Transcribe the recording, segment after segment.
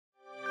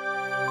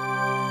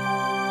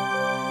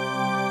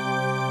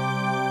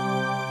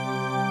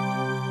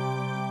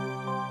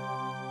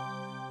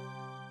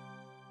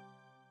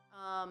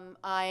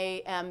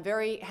I am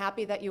very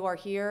happy that you are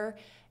here,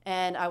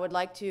 and I would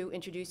like to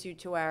introduce you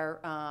to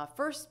our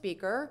first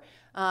speaker,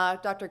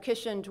 Dr.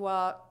 Kishan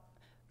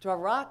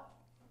Dwarakanath.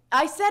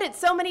 I said it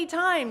so many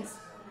times.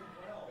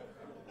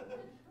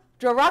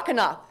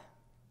 Dwarakanath.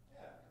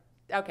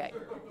 Okay.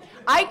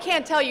 I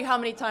can't tell you how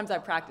many times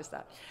I've practiced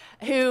that.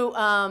 Who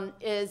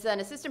is an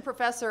assistant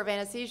professor of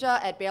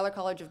anesthesia at Baylor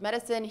College of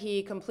Medicine.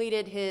 He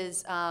completed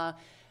his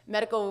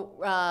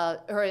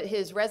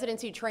his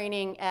residency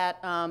training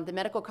at the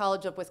Medical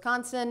College of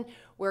Wisconsin,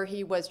 where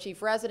he was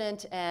chief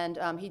resident, and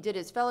he did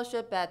his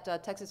fellowship at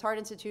Texas Heart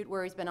Institute,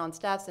 where he's been on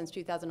staff since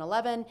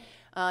 2011.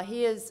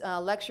 He has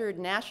lectured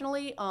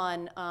nationally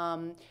on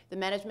the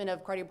management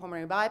of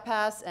cardiopulmonary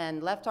bypass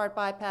and left heart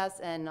bypass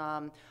and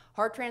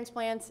heart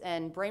transplants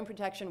and brain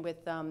protection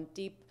with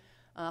deep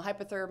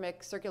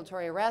hypothermic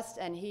circulatory arrest,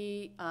 and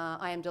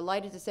I am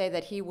delighted to say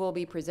that he will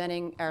be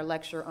presenting our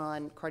lecture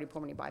on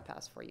cardiopulmonary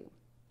bypass for you.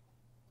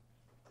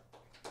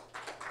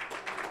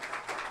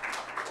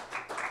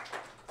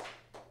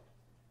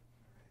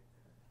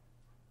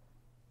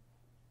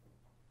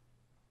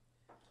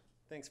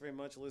 Thanks very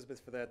much, Elizabeth,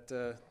 for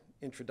that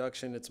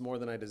introduction. It's more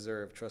than I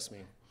deserve, trust me.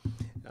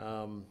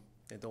 And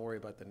don't worry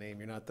about the name.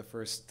 You're not the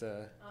first.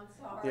 I'm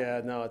sorry.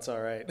 Yeah, no, it's all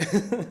right.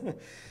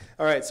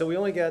 All right, so we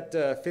only got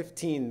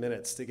 15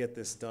 minutes to get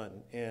this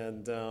done.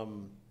 And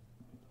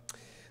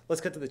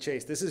let's cut to the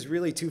chase. This is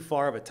really too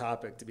far of a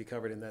topic to be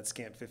covered in that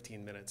scant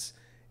 15 minutes.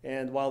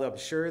 And while I'm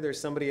sure there's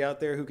somebody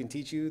out there who can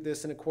teach you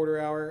this in a quarter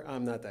hour,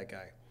 I'm not that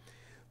guy.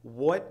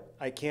 What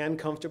I can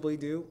comfortably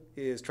do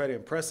is try to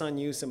impress on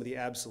you some of the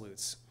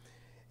absolutes.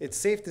 It's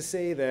safe to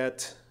say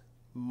that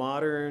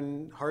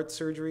modern heart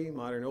surgery,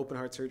 modern open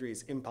heart surgery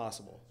is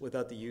impossible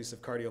without the use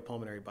of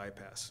cardiopulmonary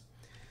bypass.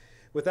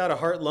 Without a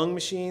heart-lung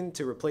machine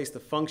to replace the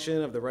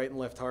function of the right and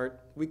left heart,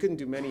 we couldn't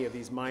do many of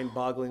these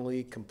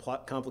mind-bogglingly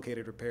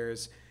complicated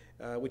repairs,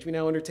 which we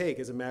now undertake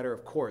as a matter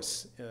of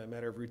course, a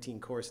matter of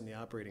routine course in the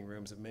operating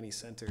rooms of many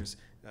centers,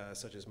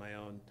 such as my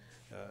own,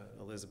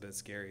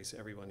 Elizabeth's, Gary's,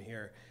 everyone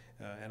here,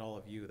 and all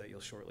of you that you'll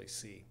shortly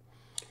see.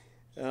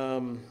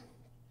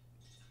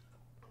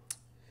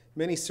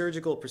 Many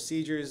surgical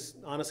procedures,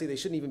 honestly, they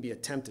shouldn't even be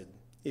attempted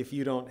if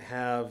you don't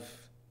have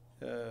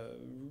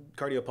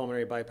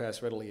cardiopulmonary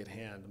bypass readily at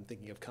hand. I'm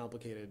thinking of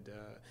complicated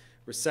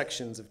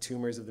resections of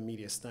tumors of the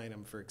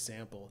mediastinum, for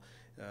example,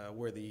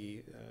 where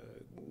the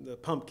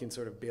pump can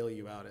sort of bail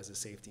you out as a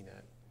safety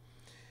net.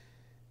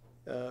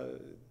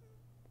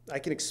 I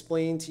can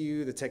explain to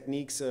you the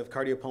techniques of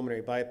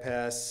cardiopulmonary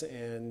bypass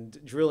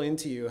and drill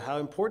into you how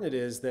important it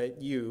is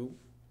that you,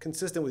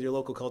 consistent with your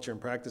local culture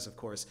and practice, of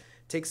course,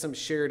 take some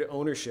shared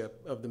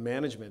ownership of the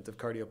management of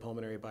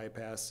cardiopulmonary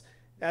bypass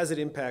as it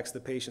impacts the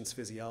patient's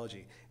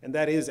physiology. And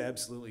that is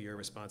absolutely your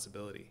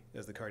responsibility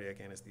as the cardiac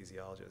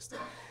anesthesiologist.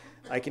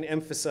 I can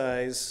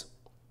emphasize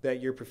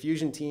that your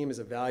perfusion team is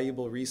a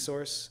valuable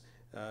resource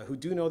who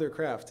do know their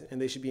craft,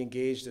 and they should be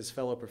engaged as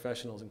fellow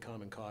professionals in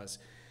common cause.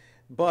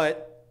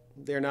 But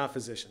they're not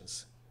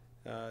physicians.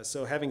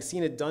 So having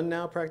seen it done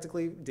now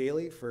practically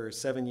daily for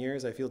 7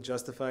 years, I feel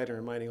justified in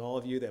reminding all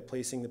of you that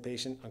placing the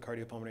patient on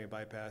cardiopulmonary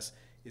bypass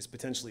is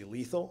potentially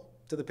lethal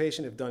to the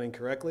patient if done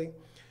incorrectly.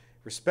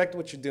 Respect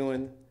what you're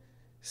doing.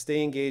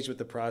 Stay engaged with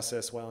the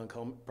process while on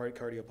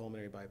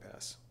cardiopulmonary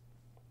bypass.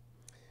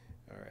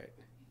 All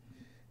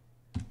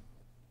right.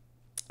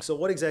 So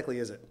what exactly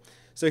is it?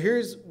 So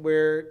here's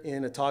where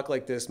in a talk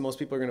like this, most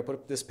people are going to put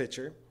up this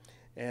picture,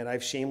 and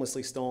I've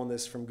shamelessly stolen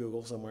this from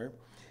Google somewhere,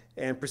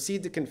 and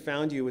proceed to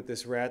confound you with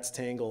this rat's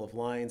tangle of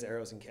lines,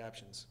 arrows, and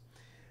captions.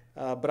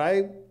 But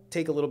I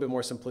take a little bit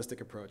more simplistic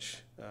approach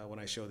when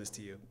I show this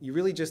to you. You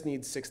really just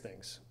need 6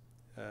 things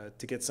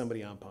to get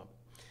somebody on pump.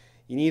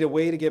 You need a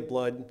way to get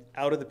blood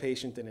out of the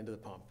patient and into the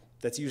pump.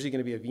 That's usually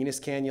going to be a venous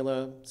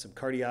cannula, some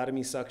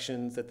cardiotomy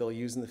suctions that they'll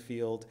use in the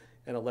field,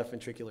 and a left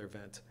ventricular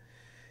vent.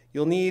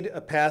 You'll need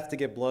a path to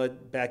get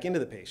blood back into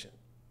the patient.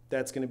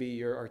 That's going to be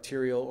your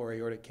arterial or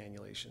aortic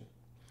cannulation.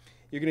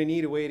 You're going to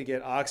need a way to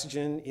get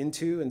oxygen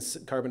into and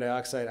carbon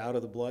dioxide out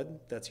of the blood.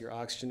 That's your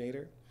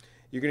oxygenator.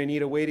 You're going to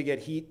need a way to get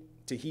heat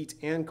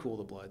and cool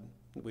the blood,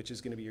 which is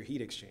going to be your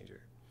heat exchanger.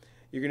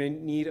 You're going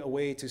to need a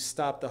way to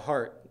stop the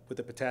heart with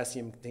a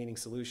potassium-containing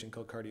solution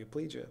called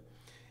cardioplegia.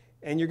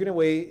 And you're going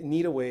to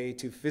need a way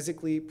to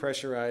physically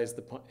pressurize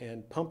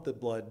and pump the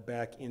blood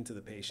back into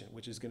the patient,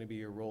 which is going to be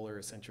your roller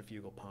or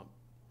centrifugal pump.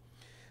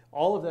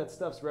 All of that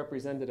stuff's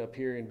represented up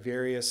here in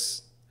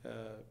various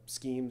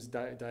schemes,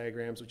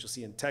 diagrams, which you'll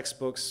see in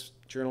textbooks,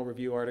 journal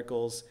review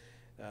articles.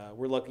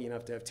 We're lucky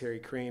enough to have Terry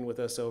Crane with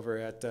us over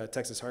at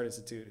Texas Heart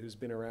Institute, who's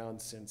been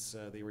around since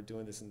they were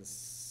doing this in the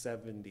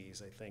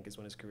 70s, I think, is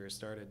when his career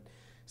started.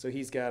 So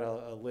he's got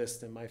a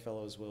list, and my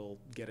fellows will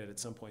get it at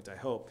some point, I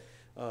hope,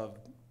 of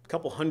a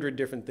couple hundred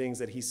different things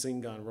that he's seen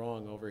gone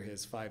wrong over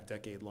his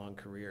 5-decade-long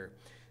career.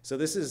 So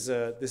this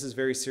is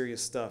very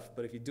serious stuff,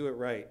 but if you do it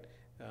right,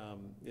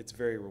 it's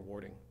very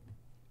rewarding.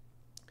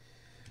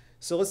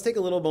 So let's take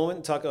a little moment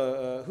and talk,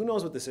 who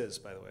knows what this is,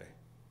 by the way?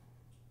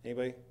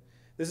 Anybody?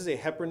 This is a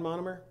heparin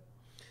monomer.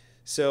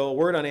 So a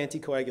word on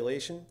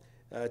anticoagulation.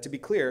 To be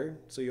clear,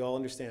 so you all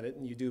understand it,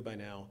 and you do by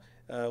now,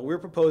 we're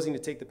proposing to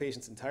take the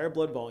patient's entire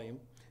blood volume,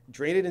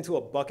 drain it into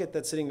a bucket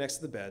that's sitting next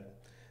to the bed,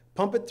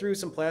 pump it through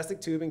some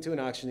plastic tubing to an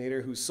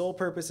oxygenator whose sole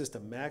purpose is to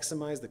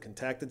maximize the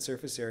contacted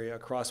surface area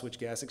across which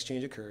gas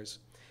exchange occurs.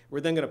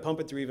 We're then going to pump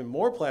it through even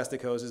more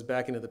plastic hoses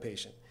back into the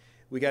patient.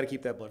 We got to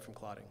keep that blood from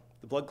clotting.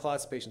 The blood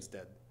clots, the patient's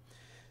dead.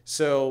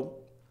 So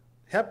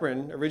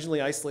heparin,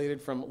 originally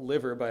isolated from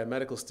liver by a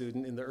medical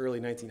student in the early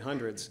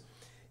 1900s,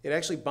 it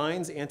actually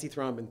binds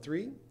antithrombin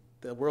 3.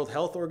 The World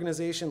Health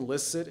Organization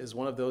lists it as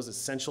one of those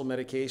essential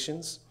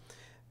medications,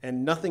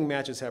 and nothing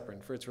matches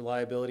heparin for its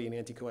reliability in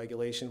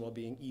anticoagulation while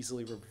being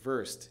easily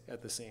reversed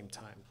at the same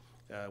time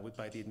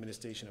by the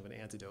administration of an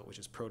antidote, which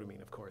is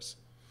protamine, of course.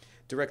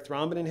 Direct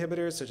thrombin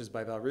inhibitors, such as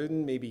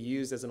bivalirudin, may be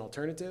used as an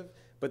alternative,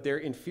 but they're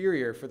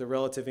inferior for the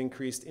relative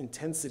increased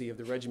intensity of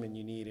the regimen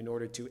you need in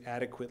order to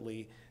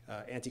adequately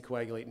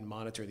anticoagulate and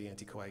monitor the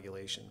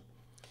anticoagulation.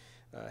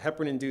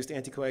 Heparin-induced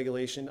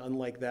anticoagulation,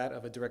 unlike that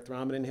of a direct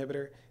thrombin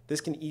inhibitor,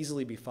 this can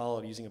easily be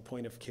followed using a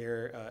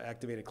point-of-care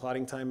activated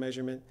clotting time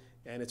measurement,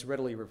 and it's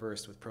readily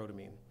reversed with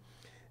protamine.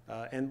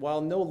 And while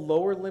no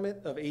lower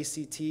limit of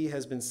ACT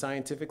has been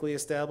scientifically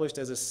established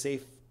as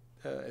safe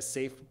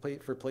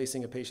for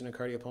placing a patient on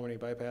cardiopulmonary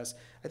bypass,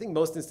 I think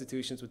most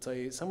institutions would tell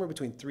you somewhere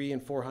between 300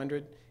 and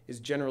 400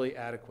 is generally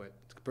adequate,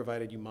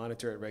 provided you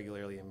monitor it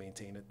regularly and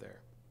maintain it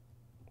there.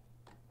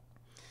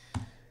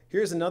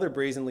 Here's another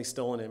brazenly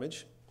stolen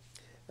image.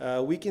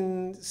 We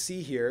can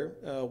see here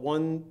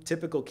one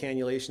typical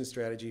cannulation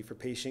strategy for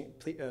placing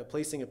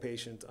a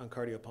patient on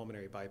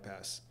cardiopulmonary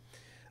bypass.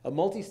 A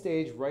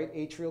multi-stage right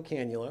atrial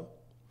cannula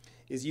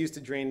is used to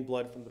drain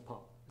blood from the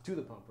pump,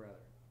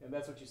 and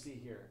that's what you see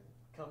here.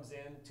 Comes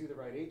in to the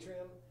right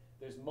atrium.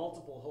 There's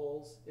multiple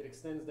holes. It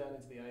extends down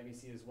into the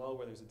IVC as well,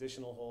 where there's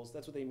additional holes.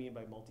 That's what they mean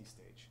by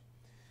multi-stage.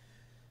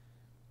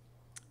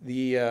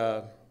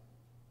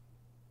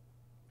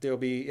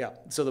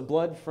 So the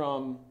blood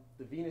from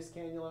the venous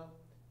cannula,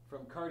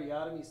 from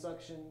cardiotomy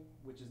suction,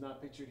 which is not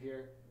pictured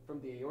here,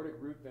 from the aortic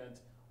root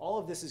vent, all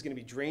of this is going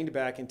to be drained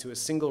back into a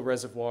single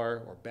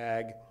reservoir or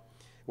bag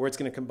where it's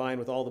going to combine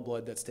with all the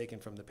blood that's taken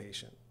from the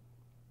patient.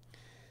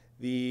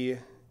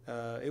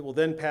 It will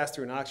then pass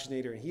through an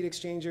oxygenator and heat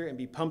exchanger and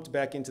be pumped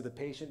back into the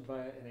patient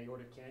via an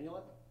aortic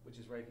cannula, which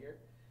is right here,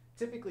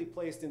 typically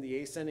placed in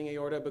the ascending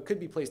aorta, but could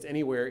be placed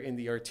anywhere in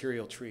the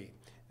arterial tree,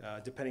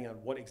 depending on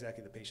what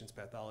exactly the patient's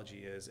pathology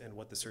is and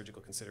what the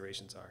surgical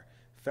considerations are.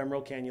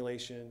 Femoral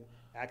cannulation,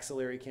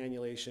 axillary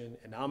cannulation,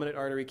 innominate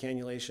artery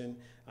cannulation.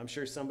 I'm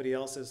sure somebody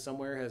else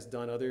somewhere has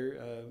done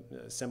other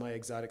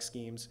semi-exotic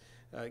schemes.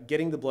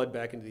 Getting the blood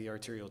back into the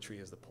arterial tree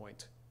is the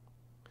point.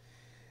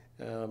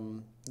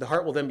 The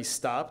heart will then be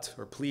stopped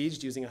or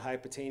pleged using a high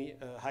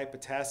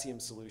potassium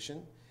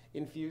solution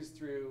infused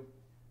through,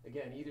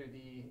 again, either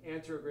the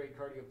anterograde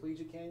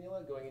cardioplegic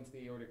cannula going into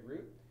the aortic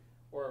root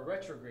or a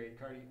retrograde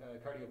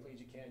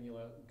cardioplegic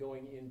cannula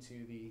going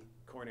into the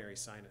coronary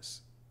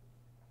sinus.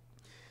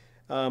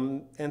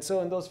 And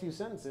so in those few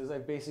sentences,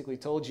 I've basically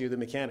told you the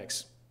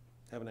mechanics.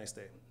 Have a nice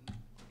day.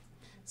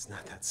 It's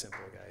not that simple,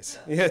 guys.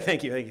 Yeah,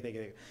 thank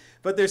you.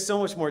 But there's so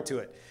much more to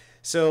it.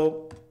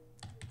 So,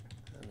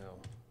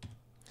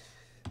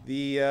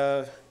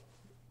 a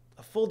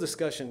full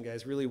discussion,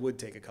 guys, really would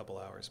take a couple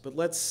hours. But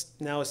let's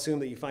now assume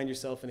that you find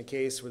yourself in a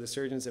case where the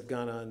surgeons have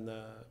gone on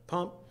the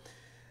pump.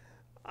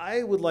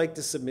 I would like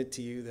to submit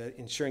to you that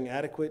ensuring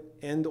adequate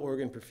end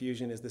organ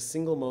perfusion is the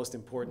single most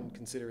important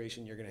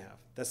consideration you're going to have.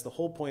 That's the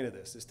whole point of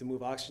this, is to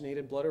move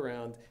oxygenated blood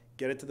around,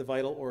 get it to the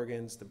vital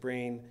organs, the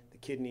brain, the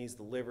kidneys,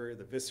 the liver,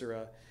 the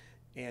viscera,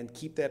 and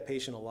keep that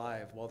patient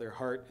alive while their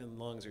heart and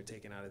lungs are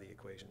taken out of the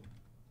equation.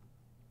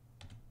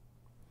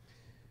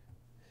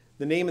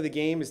 The name of the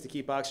game is to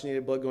keep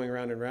oxygenated blood going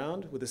round and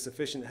round with a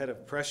sufficient head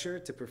of pressure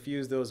to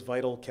perfuse those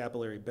vital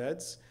capillary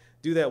beds.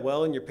 Do that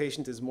well, and your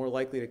patient is more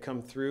likely to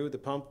come through the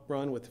pump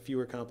run with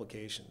fewer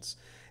complications.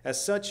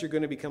 As such, you're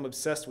going to become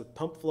obsessed with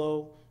pump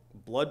flow,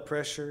 blood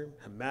pressure,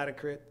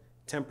 hematocrit,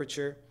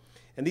 temperature,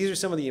 and these are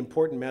some of the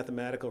important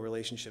mathematical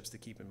relationships to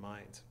keep in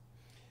mind.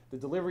 The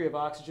delivery of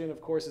oxygen,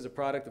 of course, is a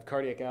product of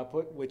cardiac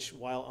output, which,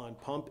 while on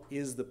pump,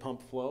 is the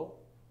pump flow,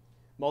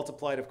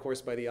 multiplied, of course,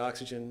 by the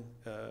oxygen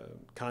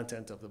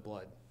content of the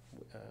blood.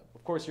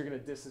 Of course, you're going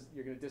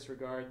to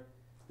disregard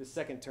the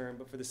second term,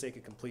 but for the sake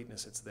of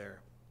completeness, it's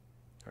there.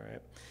 All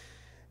right.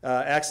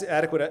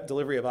 Adequate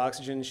delivery of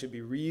oxygen should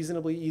be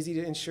reasonably easy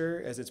to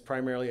ensure, as it's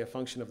primarily a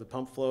function of the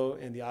pump flow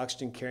and the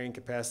oxygen carrying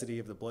capacity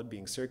of the blood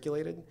being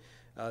circulated.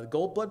 The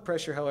goal blood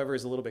pressure, however,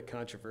 is a little bit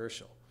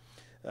controversial.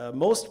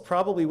 Most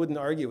probably wouldn't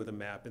argue with a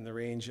map in the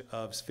range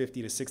of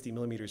 50 to 60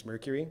 millimeters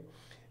mercury,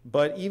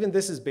 but even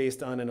this is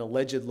based on an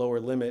alleged lower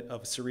limit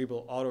of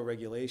cerebral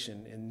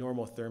autoregulation in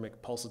normothermic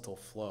pulsatile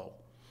flow.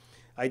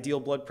 Ideal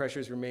blood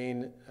pressures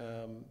remain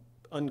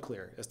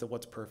unclear as to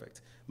what's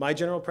perfect. My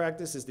general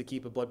practice is to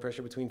keep a blood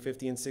pressure between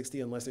 50 and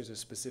 60 unless there's a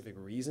specific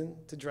reason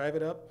to drive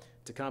it up,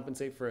 to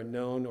compensate for a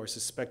known or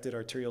suspected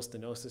arterial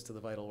stenosis to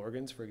the vital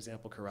organs, for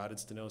example, carotid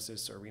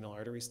stenosis or renal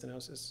artery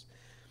stenosis.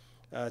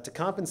 To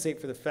compensate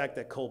for the fact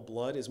that cold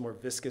blood is more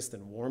viscous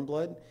than warm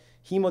blood,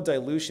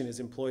 hemodilution is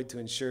employed to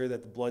ensure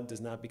that the blood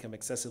does not become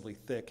excessively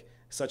thick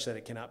such that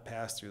it cannot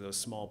pass through those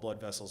small blood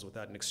vessels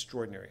without an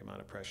extraordinary amount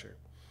of pressure.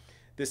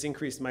 This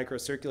increased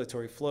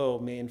microcirculatory flow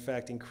may in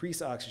fact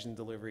increase oxygen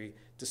delivery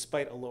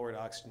despite a lowered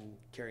oxygen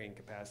carrying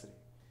capacity.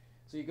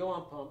 So you go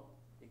on pump,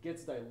 it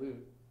gets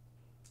dilute.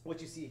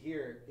 What you see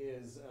here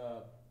is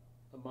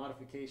a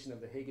modification of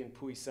the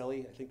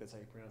Hagen-Puiselli, I think that's how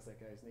you pronounce that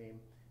guy's name,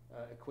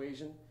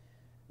 equation.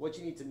 What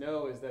you need to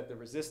know is that the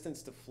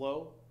resistance to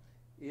flow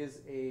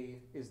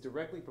is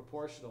directly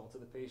proportional to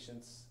the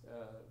patient's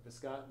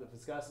the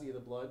viscosity of the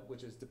blood,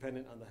 which is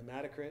dependent on the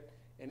hematocrit,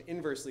 and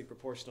inversely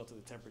proportional to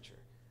the temperature.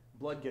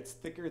 Blood gets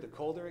thicker the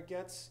colder it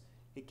gets.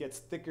 It gets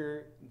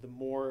thicker the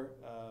more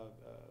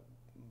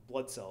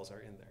blood cells are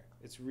in there.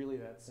 It's really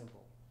that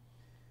simple.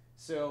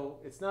 So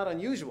it's not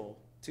unusual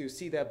to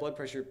see that blood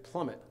pressure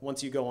plummet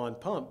once you go on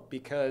pump,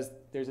 because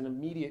there's an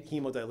immediate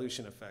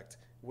hemodilution effect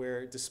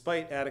where,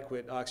 despite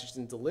adequate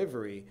oxygen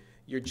delivery,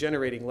 you're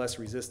generating less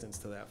resistance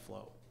to that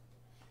flow.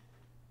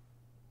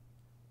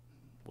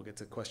 We'll get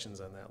to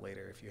questions on that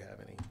later if you have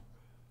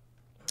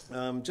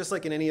any. Just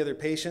like in any other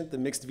patient, the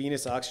mixed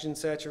venous oxygen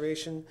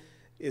saturation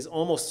is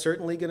almost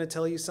certainly going to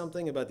tell you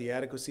something about the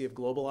adequacy of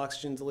global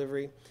oxygen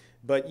delivery,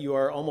 but you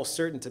are almost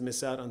certain to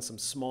miss out on some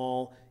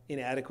small,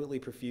 inadequately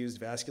perfused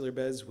vascular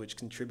beds, which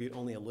contribute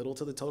only a little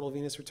to the total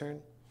venous return.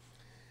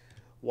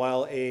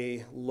 While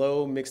a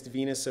low mixed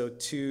venous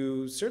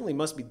O2 certainly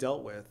must be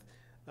dealt with,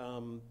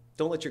 don't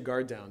let your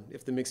guard down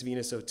if the mixed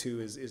venous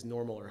O2 is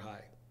normal or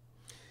high.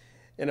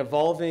 An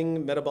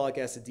evolving metabolic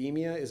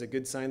acidemia is a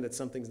good sign that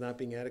something's not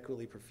being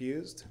adequately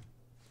perfused.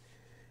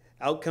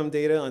 Outcome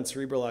data on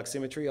cerebral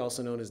oximetry,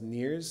 also known as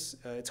NIRS,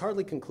 it's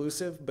hardly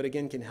conclusive, but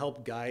again can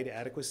help guide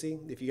adequacy.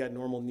 If you got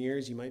normal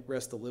NIRS, you might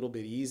rest a little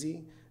bit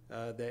easy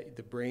that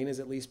the brain is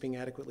at least being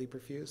adequately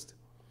perfused.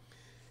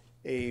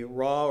 A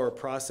raw or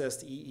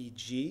processed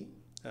EEG,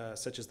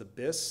 such as the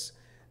BIS,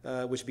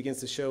 which begins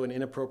to show an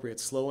inappropriate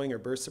slowing or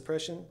burst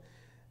suppression,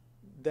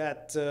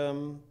 that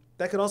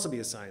could also be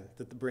a sign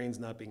that the brain's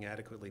not being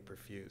adequately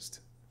perfused.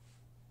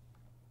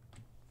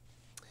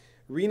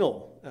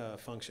 Renal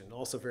function,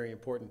 also very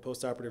important.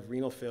 Postoperative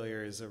renal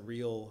failure is a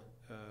real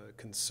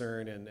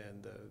concern and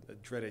a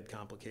dreaded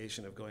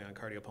complication of going on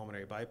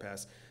cardiopulmonary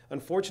bypass.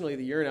 Unfortunately,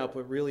 the urine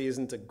output really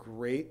isn't a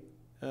great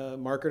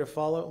marker to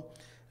follow.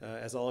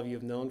 As all of you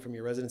have known from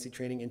your residency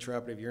training,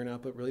 intraoperative urine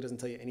output really doesn't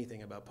tell you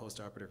anything about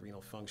postoperative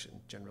renal function,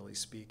 generally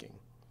speaking.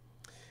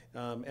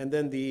 And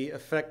then the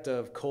effect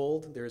of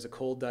cold, there is a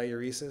cold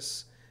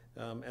diuresis,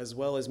 as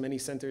well as many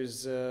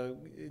centers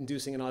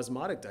inducing an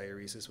osmotic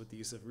diuresis with the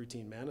use of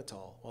routine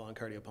mannitol while on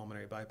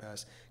cardiopulmonary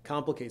bypass,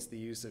 complicates the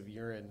use of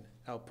urine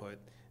output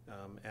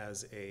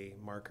as a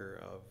marker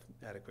of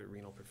adequate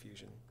renal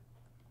perfusion.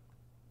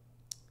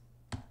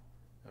 All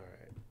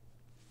right.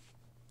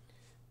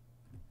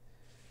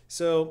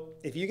 So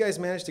if you guys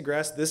manage to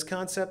grasp this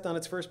concept on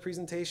its first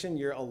presentation,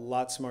 you're a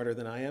lot smarter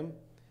than I am.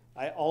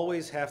 I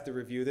always have to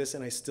review this,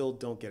 and I still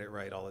don't get it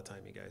right all the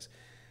time, you guys.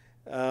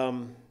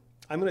 I'm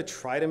going to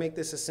try to make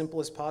this as simple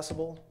as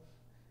possible,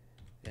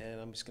 and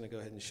I'm just going to go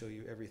ahead and show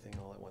you everything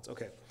all at once.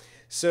 Okay,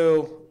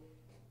 so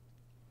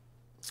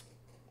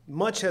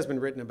much has been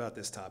written about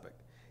this topic,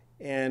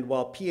 and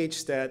while pH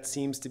stat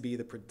seems to be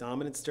the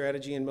predominant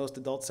strategy in most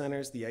adult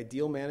centers, the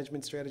ideal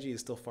management strategy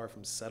is still far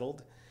from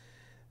settled.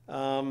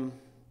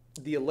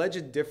 The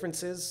alleged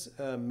differences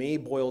may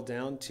boil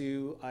down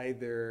to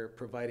either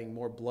providing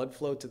more blood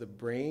flow to the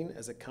brain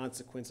as a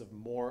consequence of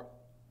more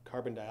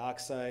carbon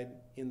dioxide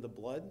in the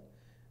blood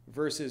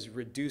versus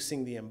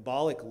reducing the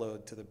embolic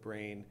load to the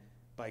brain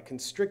by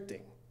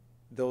constricting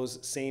those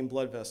same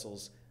blood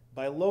vessels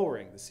by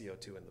lowering the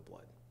CO2 in the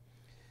blood.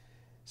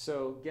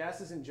 So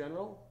gases in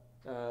general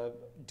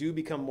do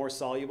become more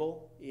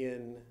soluble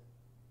in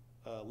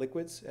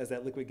liquids as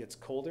that liquid gets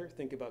colder.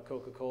 Think about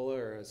Coca-Cola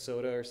or a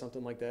soda or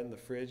something like that in the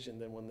fridge,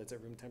 and then one that's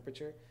at room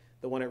temperature.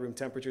 The one at room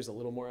temperature is a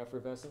little more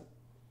effervescent.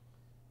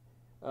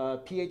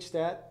 pH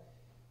stat.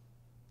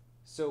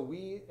 So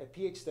we at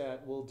pH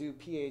stat will do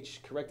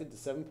pH corrected to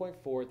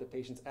 7.4 at the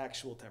patient's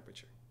actual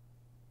temperature.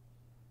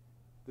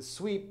 The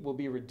sweep will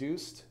be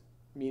reduced,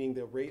 meaning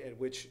the rate at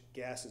which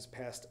gas is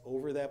passed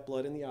over that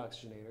blood in the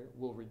oxygenator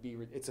will be,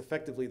 it's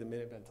effectively the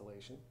minute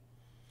ventilation.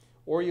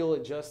 Or you'll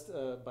adjust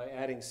by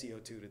adding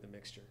CO2 to the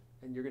mixture,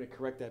 and you're going to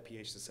correct that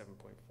pH to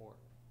 7.4.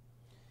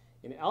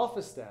 In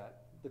alpha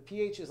stat, the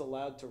pH is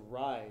allowed to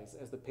rise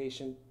as the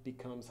patient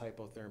becomes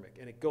hypothermic,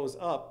 and it goes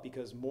up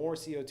because more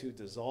CO2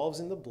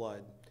 dissolves in the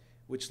blood,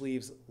 which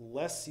leaves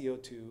less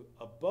CO2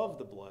 above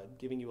the blood,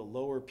 giving you a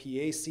lower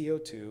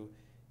PaCO2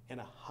 and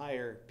a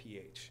higher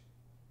pH.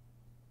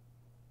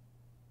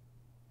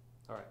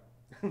 All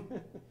right.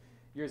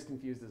 You're as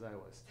confused as I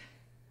was.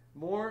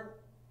 More,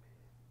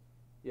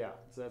 yeah,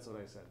 so that's what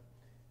I said.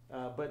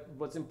 But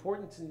what's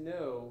important to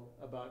know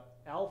about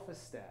alpha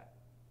stat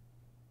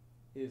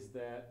is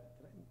that,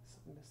 did I miss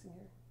something missing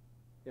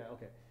here? Yeah,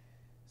 okay.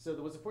 So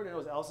what's important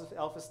to know is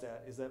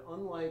alpha-stat is that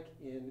unlike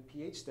in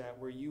pH-stat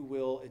where you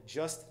will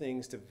adjust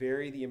things to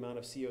vary the amount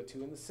of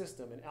CO2 in the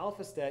system, in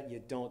alpha-stat you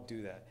don't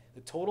do that.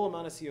 The total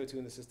amount of CO2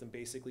 in the system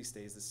basically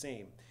stays the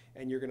same,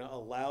 and you're going to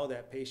allow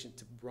that patient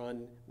to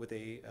run with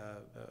a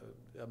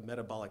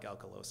metabolic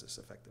alkalosis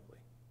effectively.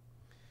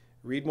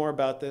 Read more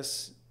about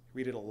this,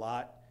 read it a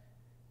lot,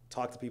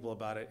 talk to people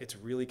about it. It's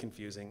really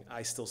confusing.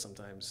 I still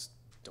sometimes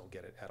don't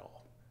get it at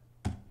all.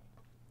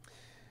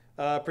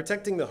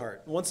 Protecting the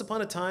heart. Once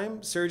upon a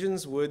time,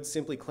 surgeons would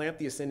simply clamp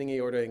the ascending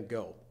aorta and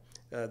go.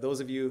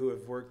 Those of you who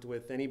have worked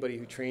with anybody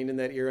who trained in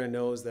that era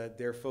knows that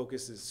their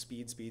focus is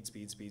speed, speed,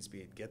 speed, speed,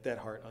 speed. Get that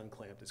heart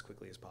unclamped as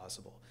quickly as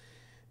possible.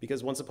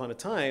 Because once upon a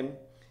time,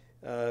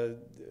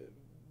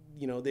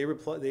 you know, they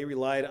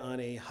relied on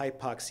a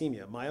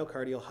hypoxemia,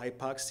 myocardial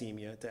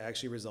hypoxemia, to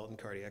actually result in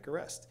cardiac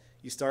arrest.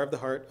 You starve the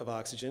heart of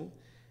oxygen.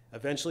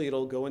 Eventually,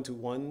 it'll go into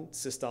one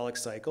systolic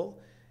cycle.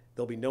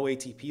 There'll be no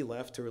ATP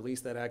left to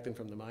release that actin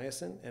from the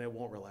myosin, and it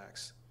won't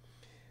relax.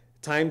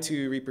 Time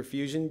to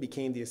reperfusion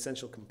became the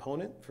essential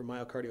component for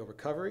myocardial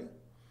recovery.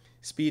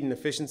 Speed and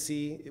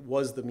efficiency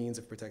was the means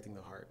of protecting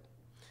the heart.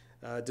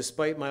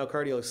 Despite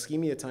myocardial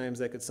ischemia times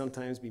that could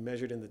sometimes be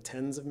measured in the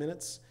tens of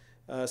minutes,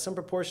 some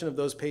proportion of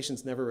those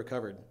patients never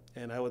recovered.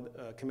 And I would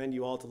commend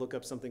you all to look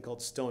up something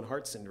called stone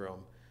heart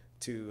syndrome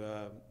to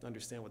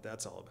understand what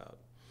that's all about.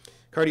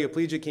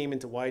 Cardioplegia came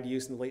into wide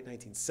use in the late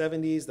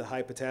 1970s. The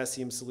high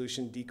potassium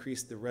solution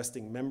decreased the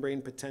resting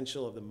membrane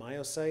potential of the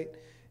myocyte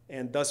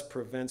and thus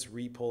prevents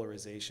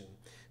repolarization.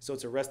 So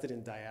it's arrested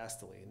in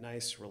diastole,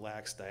 nice,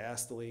 relaxed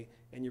diastole,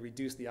 and you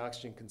reduce the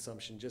oxygen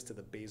consumption just to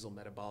the basal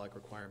metabolic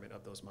requirement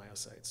of those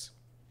myocytes.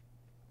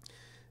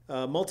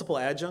 Multiple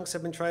adjuncts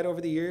have been tried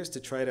over the years to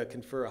try to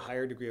confer a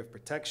higher degree of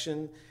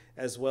protection,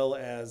 as well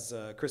as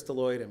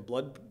crystalloid and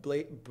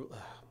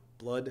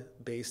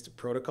blood-based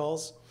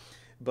protocols.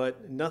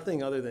 But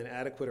nothing other than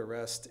adequate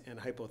arrest and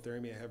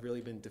hypothermia have really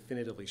been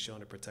definitively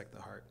shown to protect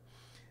the heart.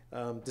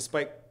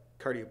 Despite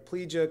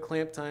cardioplegia,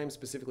 clamp time,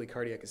 specifically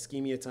cardiac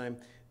ischemia time,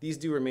 these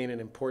do remain an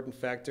important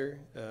factor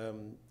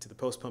to the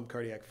post-pump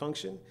cardiac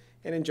function.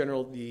 And in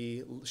general,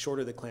 the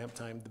shorter the clamp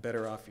time, the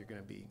better off you're going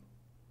to be.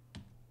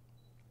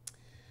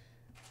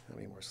 How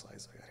many more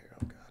slides do I got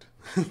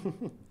here?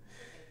 Oh, God.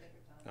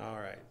 All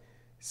right.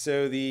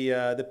 So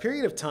the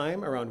period of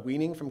time around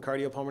weaning from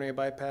cardiopulmonary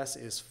bypass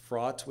is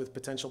fraught with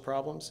potential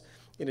problems.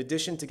 In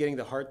addition to getting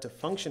the heart to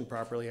function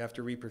properly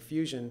after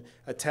reperfusion,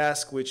 a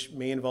task which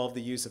may involve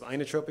the use of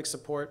inotropic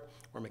support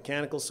or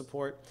mechanical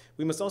support,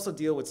 we must also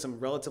deal with some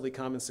relatively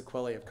common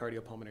sequelae of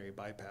cardiopulmonary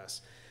bypass.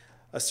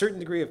 A certain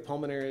degree of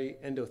pulmonary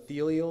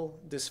endothelial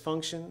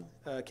dysfunction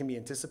can be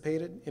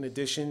anticipated, in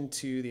addition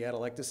to the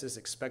atelectasis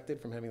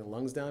expected from having the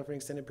lungs down for an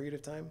extended period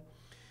of time.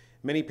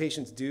 Many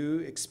patients do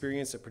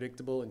experience a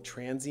predictable and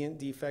transient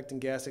defect in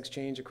gas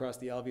exchange across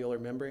the alveolar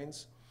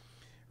membranes.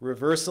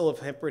 Reversal of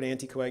heparin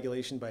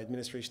anticoagulation by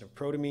administration of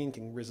protamine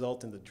can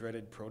result in the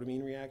dreaded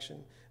protamine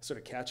reaction, a sort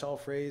of catch-all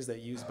phrase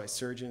that's used by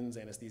surgeons,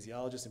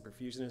 anesthesiologists, and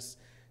perfusionists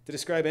to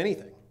describe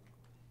anything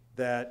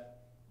that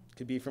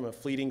could be from a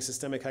fleeting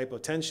systemic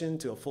hypotension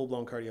to a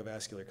full-blown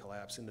cardiovascular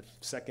collapse in the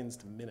seconds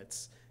to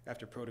minutes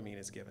after protamine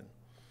is given.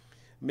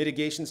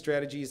 Mitigation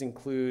strategies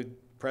include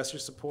pressor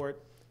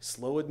support,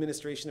 slow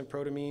administration of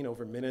protamine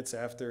over minutes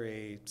after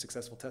a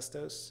successful test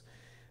dose.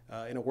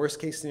 In a worst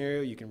case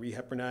scenario, you can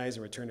reheparinize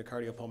and return to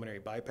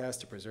cardiopulmonary bypass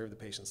to preserve the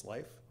patient's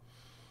life.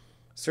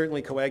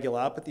 Certainly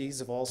coagulopathies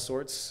of all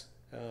sorts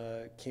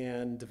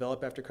can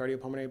develop after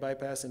cardiopulmonary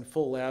bypass, and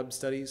full lab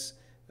studies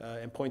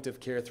and point of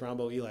care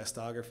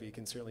thromboelastography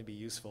can certainly be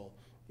useful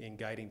in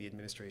guiding the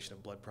administration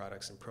of blood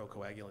products and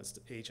procoagulant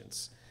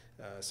agents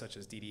such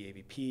as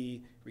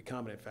DDAVP,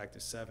 recombinant factor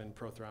VII,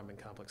 prothrombin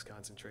complex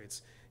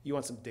concentrates. You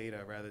want some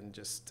data rather than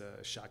just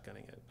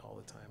shotgunning it all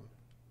the time.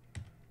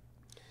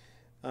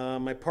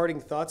 My parting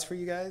thoughts for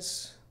you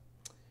guys.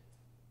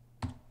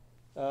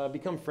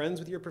 Become friends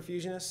with your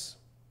perfusionists.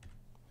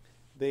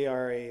 They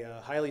are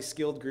a highly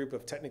skilled group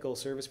of technical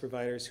service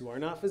providers who are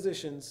not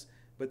physicians,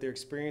 but their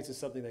experience is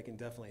something that can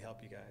definitely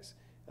help you guys.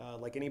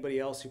 Like anybody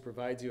else who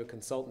provides you a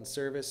consultant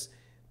service,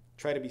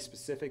 try to be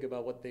specific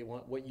about what they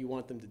want, what you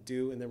want them to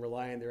do, and then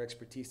rely on their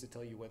expertise to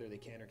tell you whether they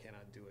can or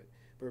cannot do it.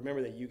 But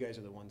remember that you guys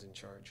are the ones in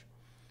charge.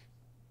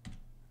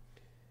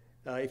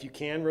 If you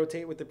can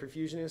rotate with the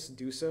perfusionist,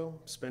 do so.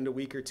 Spend a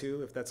week or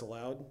two if that's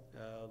allowed.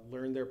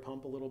 Learn their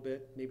pump a little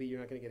bit. Maybe you're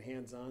not going to get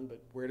hands-on,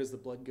 but where does the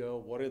blood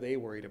go? What are they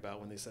worried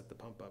about when they set the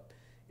pump up?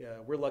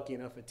 We're lucky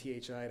enough at THI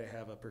to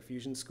have a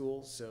perfusion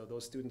school, so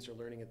those students are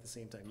learning at the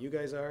same time you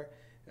guys are.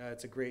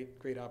 It's a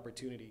great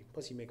opportunity.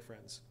 Plus, you make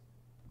friends.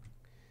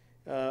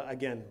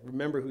 Again,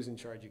 remember who's in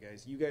charge, you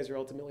guys. You guys are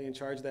ultimately in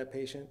charge of that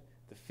patient.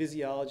 The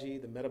physiology,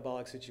 the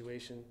metabolic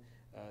situation,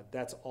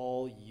 that's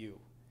all you.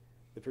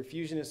 The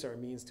perfusionists are a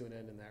means to an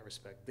end in that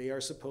respect. They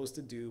are supposed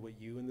to do what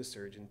you and the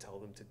surgeon tell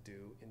them to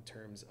do in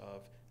terms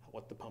of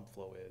what the pump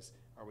flow is.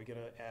 Are we going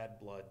to add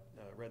blood,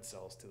 red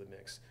cells to the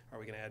mix? Are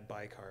we going to add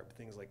bicarb,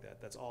 things like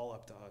that? That's all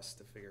up to us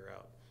to figure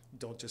out.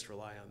 Don't just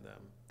rely on them.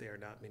 They are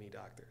not mini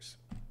doctors.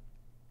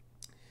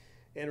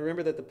 And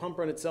remember that the pump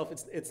run itself,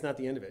 it's not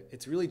the end of it.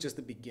 It's really just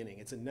the beginning.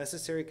 It's a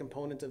necessary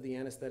component of the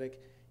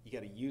anesthetic. You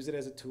got to use it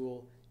as a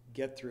tool,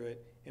 get through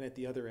it, and at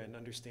the other end,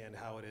 understand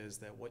how it is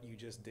that what you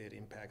just did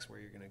impacts where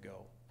you're going to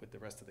go with the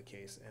rest of the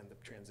case and the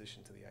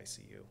transition to the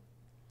ICU.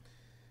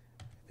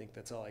 I think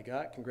that's all I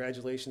got.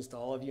 Congratulations to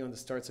all of you on the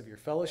starts of your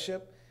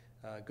fellowship.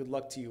 Good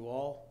luck to you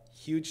all.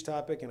 Huge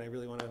topic, and I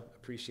really want to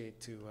appreciate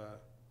to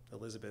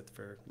Elizabeth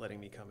for letting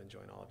me come and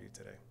join all of you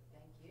today.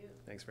 Thank you.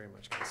 Thanks very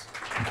much, guys.